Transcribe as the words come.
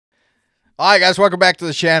Hi guys, welcome back to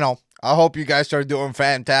the channel. I hope you guys are doing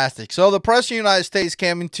fantastic. So the President of the United States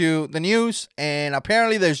came into the news, and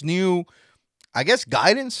apparently there's new,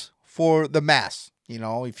 guidance for the mask. You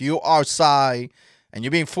know, if you are outside and you're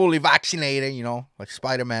being fully vaccinated, you know, like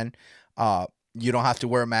Spider-Man, you don't have to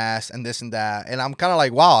wear a mask and this and that. And I'm kind of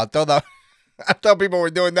like, wow, I thought that I thought people were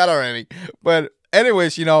doing that already. But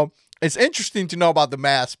anyways, you know, it's interesting to know about the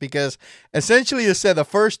mask because essentially it said the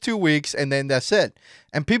first 2 weeks and then that's it.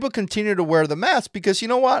 And people continue to wear the mask because you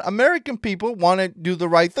know what? American people want to do the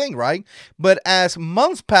right thing, right? But as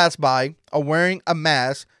months pass by of wearing a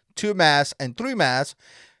mask, 2 masks, and 3 masks,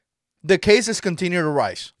 the cases continue to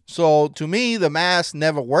rise. So to me, the mask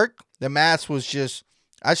never worked. The mask was just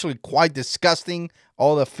actually quite disgusting.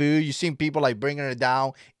 All the food, you seen people like bringing it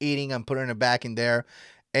down, eating and putting it back in there.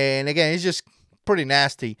 And again, it's just pretty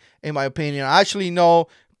nasty in my opinion. I actually know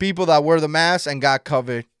people that wear the mask and got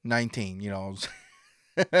COVID-19, you know.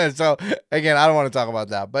 So again, I don't want to talk about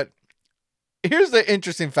that, but here's the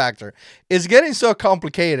interesting factor. It's getting so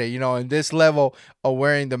complicated, you know, in this level of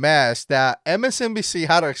wearing the mask that MSNBC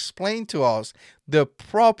had to explain to us the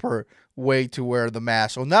proper way to wear the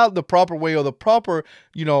mask, or not the proper way, or the proper,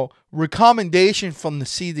 you know, recommendation from the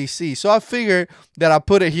CDC. So I figured that I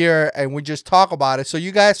put it here and we just talk about it so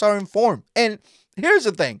you guys are informed. And here's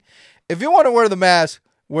the thing. If you want to wear the mask,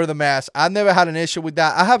 wear the mask. I've never had an issue with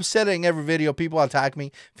that. I have said it in every video. People attack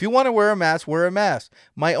me. If you want to wear a mask, wear a mask.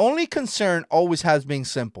 My only concern always has been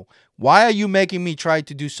simple. Why are you making me try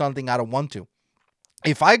to do something I don't want to?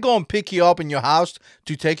 If I go and pick you up in your house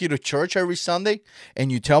to take you to church every Sunday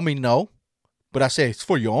and you tell me no, but I say it's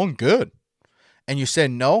for your own good, and you said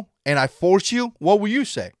no, and I force you, what will you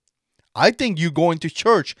say? I think you going to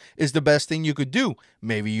church is the best thing you could do.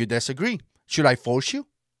 Maybe you disagree. Should I force you?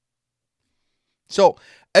 So,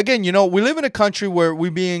 again, you know, we live in a country where we're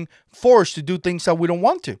being forced to do things that we don't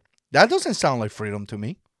want to. That doesn't sound like freedom to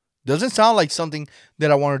me. Doesn't sound like something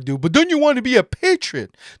that I want to do. But don't you want to be a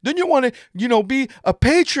patriot? Don't you want to, you know, be a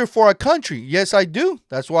patriot for our country? Yes, I do.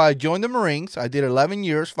 That's why I joined the Marines. I did 11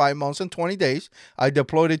 years, 5 months, and 20 days. I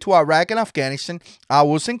deployed it to Iraq and Afghanistan. I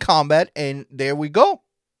was in combat, and there we go.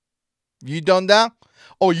 You done that?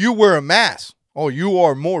 Oh, you wear a mask. Oh, you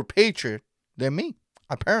are more patriot than me,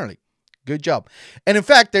 apparently. Good job. And in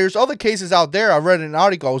fact, there's other cases out there. I read an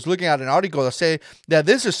article. I was looking at an article that said that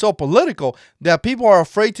this is so political that people are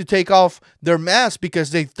afraid to take off their masks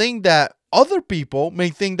because they think that other people may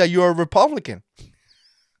think that you're a Republican.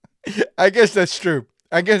 I guess that's true.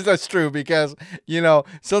 I guess that's true because, you know,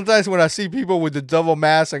 sometimes when I see people with the double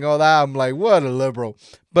mask and all that, I'm like, what a liberal.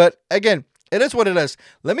 But again, it is what it is.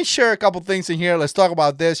 Let me share a couple things in here. Let's talk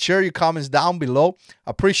about this. Share your comments down below.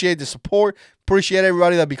 Appreciate the support. Appreciate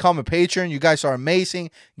everybody that become a patron. You guys are amazing.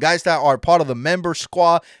 Guys that are part of the member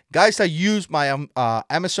squad. Guys that use my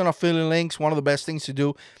Amazon affiliate links. One of the best things to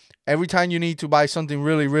do. Every time you need to buy something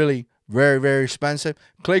really, really, very, very expensive,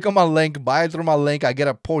 click on my link. Buy it through my link. I get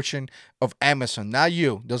a portion of Amazon. Not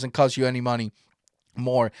you. Doesn't cost you any money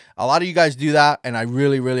more. A lot of you guys do that, and I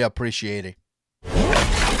really, really appreciate it.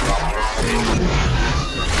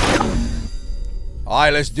 All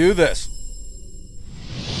right, let's do this.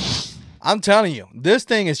 I'm telling you, this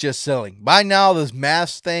thing is just silly. By now, this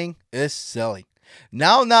mask thing is silly.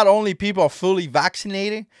 Now, not only people are fully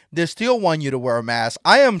vaccinated, they still want you to wear a mask.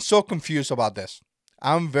 I am so confused about this.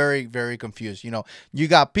 I'm very, very confused. You know, you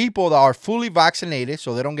got people that are fully vaccinated,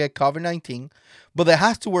 so they don't get COVID-19, but they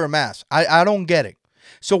have to wear a mask. I don't get it.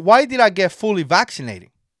 So why did I get fully vaccinated?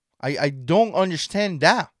 I don't understand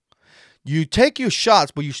that. You take your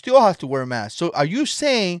shots, but you still have to wear a mask. So are you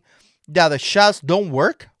saying that the shots don't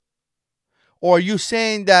work? Or are you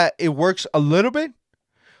saying that it works a little bit?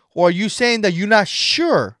 Or are you saying that you're not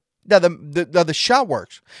sure that the shot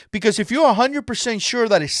works? Because if you're 100% sure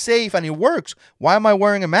that it's safe and it works, why am I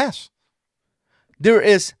wearing a mask? There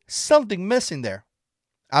is something missing there.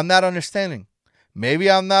 I'm not understanding.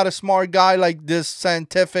 Maybe I'm not a smart guy like this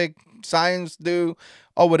scientific science do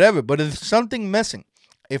or whatever, but there's something missing.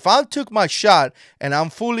 If I took my shot and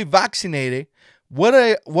I'm fully vaccinated, what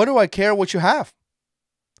do I care what you have?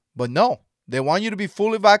 But no. They want you to be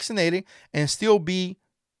fully vaccinated and still be,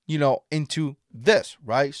 you know, into this,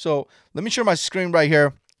 right? So let me share my screen right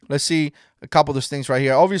here. Let's see a couple of these things right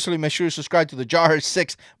here. Obviously, make sure you subscribe to the Jarhead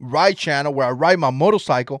 6 Ride channel where I ride my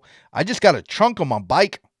motorcycle. I just got a trunk on my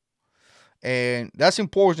bike. And that's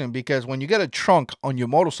important because when you get a trunk on your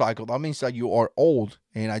motorcycle, that means that you are old.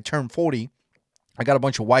 And I turned 40. I got a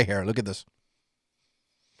bunch of white hair. Look at this.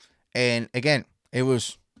 And again, it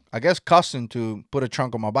was, I guess, custom to put a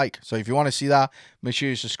trunk on my bike. So if you want to see that, make sure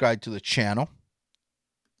you subscribe to the channel.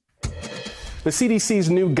 The CDC's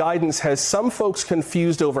new guidance has some folks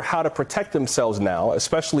confused over how to protect themselves now,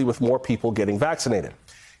 especially with more people getting vaccinated.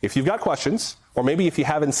 If you've got questions, or maybe if you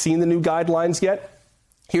haven't seen the new guidelines yet,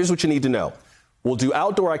 here's what you need to know. We'll do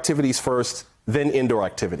outdoor activities first, then indoor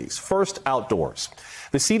activities. First, outdoors.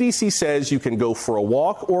 The CDC says you can go for a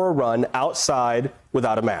walk or a run outside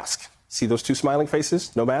without a mask. See those two smiling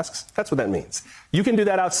faces? No masks? That's what that means. You can do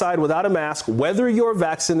that outside without a mask, whether you're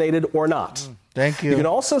vaccinated or not. Thank you. You can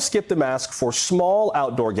also skip the mask for small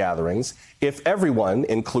outdoor gatherings if everyone,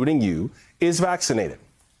 including you, is vaccinated.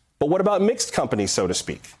 But what about mixed company, so to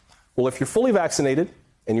speak? Well, if you're fully vaccinated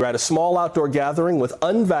and you're at a small outdoor gathering with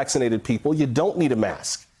unvaccinated people, you don't need a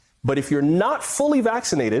mask. But if you're not fully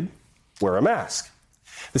vaccinated, wear a mask.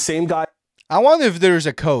 The same guy. I wonder if there's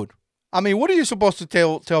a code. I mean, what are you supposed to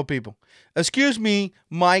tell people? Excuse me,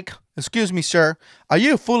 Mike. Excuse me, sir. Are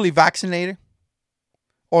you fully vaccinated?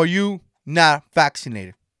 Or are you not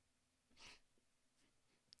vaccinated?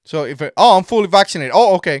 So I'm fully vaccinated.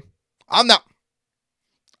 Oh, okay. I'm not.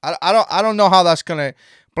 I don't know how that's gonna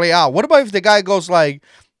play out. What about if the guy goes like,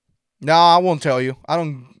 "No, I won't tell you. I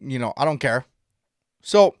don't care."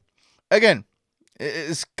 So again,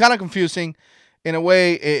 it's kind of confusing. In a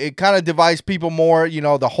way, it kind of divides people more,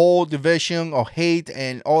 the whole division of hate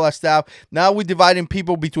and all that stuff. Now we're dividing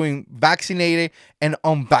people between vaccinated and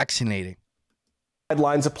unvaccinated.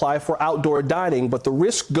 Guidelines apply for outdoor dining, but the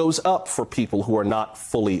risk goes up for people who are not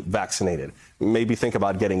fully vaccinated. Maybe think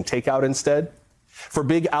about getting takeout instead. For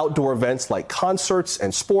big outdoor events like concerts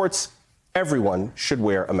and sports, everyone should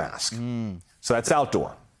wear a mask. So that's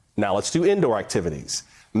outdoor. Now let's do indoor activities.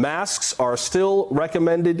 Masks are still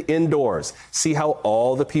recommended indoors. See how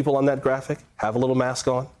all the people on that graphic have a little mask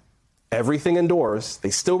on? Everything indoors,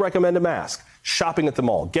 they still recommend a mask. Shopping at the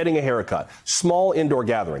mall, getting a haircut, small indoor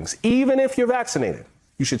gatherings. Even if you're vaccinated,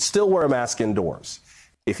 you should still wear a mask indoors.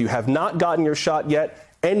 If you have not gotten your shot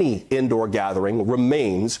yet, any indoor gathering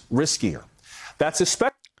remains riskier. That's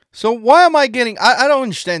especially. So why am I getting, I don't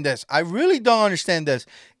understand this. I really don't understand this.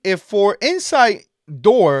 If for inside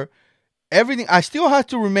door, everything, I still have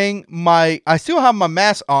to I still have my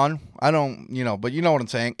mask on. I don't, but you know what I'm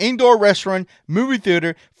saying. Indoor restaurant, movie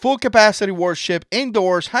theater, full capacity worship,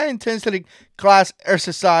 indoors, high intensity class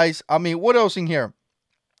exercise. I mean, what else in here?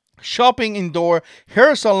 Shopping indoor,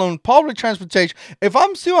 hair salon, public transportation. If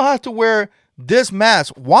I'm still have to wear this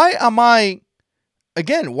mask, why am I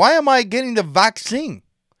getting the vaccine?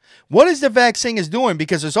 What is the vaccine is doing?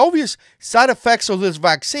 Because there's obvious side effects of this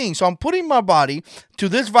vaccine. So I'm putting my body to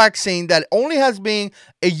this vaccine that only has been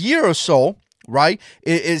a year or so, right?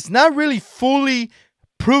 It's not really fully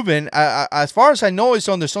proven. As far as I know, it's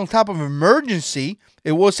under some type of emergency.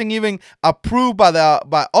 It wasn't even approved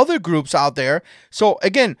by other groups out there. So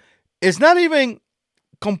again, it's not even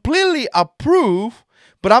completely approved.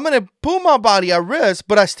 But I'm going to put my body at risk,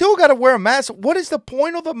 but I still got to wear a mask. What is the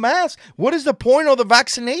point of the mask? What is the point of the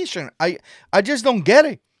vaccination? I just don't get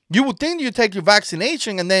it. You would think you take your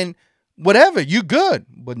vaccination and then whatever, you're good.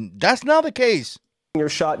 But that's not the case. Your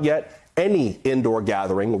shot yet, any indoor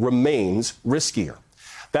gathering remains riskier.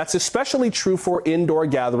 That's especially true for indoor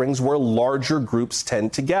gatherings where larger groups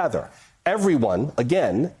tend to gather. Everyone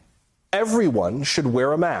should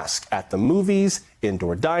wear a mask at the movies,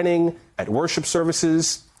 indoor dining, at worship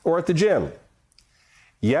services, or at the gym.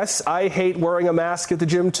 Yes, I hate wearing a mask at the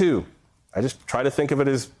gym too. I just try to think of it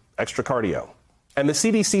as extra cardio. And the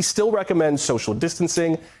CDC still recommends social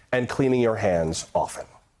distancing and cleaning your hands often.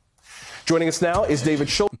 Joining us now is David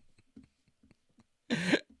Schultz.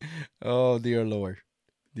 Oh, dear Lord.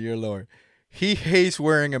 Dear Lord. He hates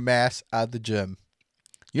wearing a mask at the gym.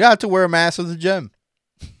 You have to wear a mask at the gym.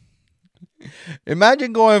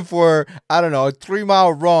 Imagine going for, I don't know, a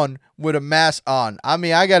 3-mile run with a mask on. I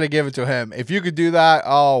mean, I got to give it to him. If you could do that,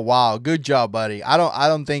 oh, wow. Good job, buddy. I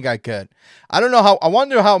don't think I could. I don't know I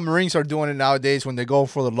wonder how Marines are doing it nowadays when they go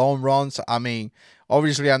for the long runs. I mean,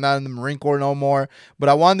 obviously I'm not in the Marine Corps no more, but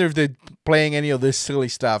I wonder if they're playing any of this silly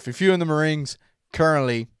stuff. If you're in the Marines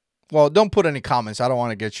currently, well, don't put any comments. I don't want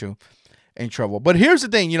to get you in trouble. But here's the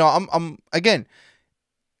thing, I'm again,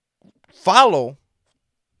 follow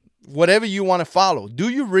whatever you want to follow. Do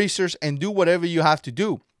your research and do whatever you have to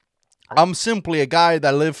do. I'm simply a guy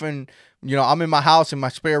that live in, I'm in my house in my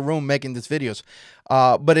spare room making these videos.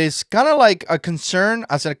 But it's kind of like a concern,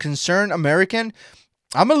 as a concerned American,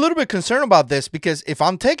 I'm a little bit concerned about this because if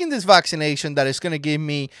I'm taking this vaccination that is going to give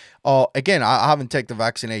me, again, I haven't taken the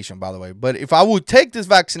vaccination, by the way, but if I would take this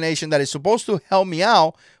vaccination that is supposed to help me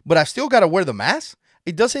out, but I still got to wear the mask,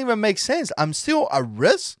 it doesn't even make sense. I'm still at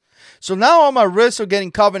risk. So now I'm at risk of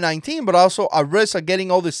getting COVID-19, but also at risk of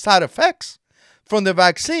getting all the side effects. from the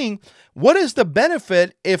vaccine, what is the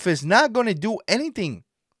benefit if it's not going to do anything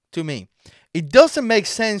to me? It doesn't make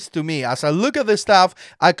sense to me. As I look at this stuff,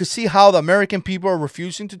 I could see how the American people are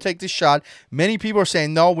refusing to take this shot. Many people are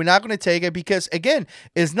saying, no, we're not going to take it because, again,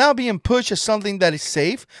 it's not being pushed as something that is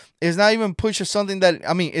safe. It's not even pushed as something that,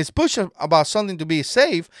 I mean, it's pushed about something to be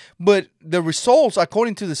safe, but the results,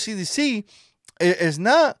 according to the CDC, is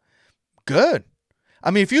not good.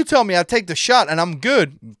 I mean, if you tell me I take the shot and I'm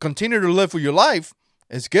good, continue to live with your life,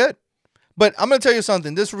 it's good. But I'm going to tell you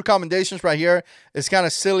something. This recommendations right here is kind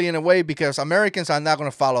of silly in a way because Americans are not going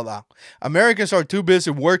to follow that. Americans are too busy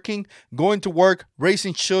working, going to work,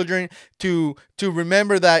 raising children to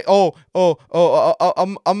remember that,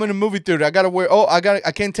 I'm in a movie theater. I got to wear,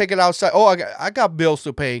 I can't take it outside. I got bills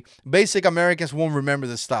to pay. Basic Americans won't remember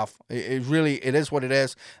this stuff. It is what it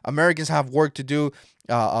is. Americans have work to do,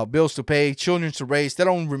 bills to pay, children to raise. They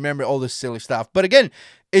don't remember all this silly stuff. But again,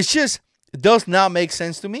 it does not make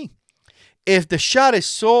sense to me. If the shot is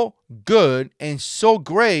so good and so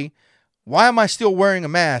great, why am I still wearing a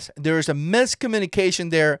mask? There is a miscommunication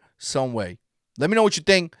there some way. Let me know what you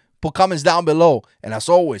think. Put comments down below. And as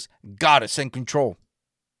always, God is in control.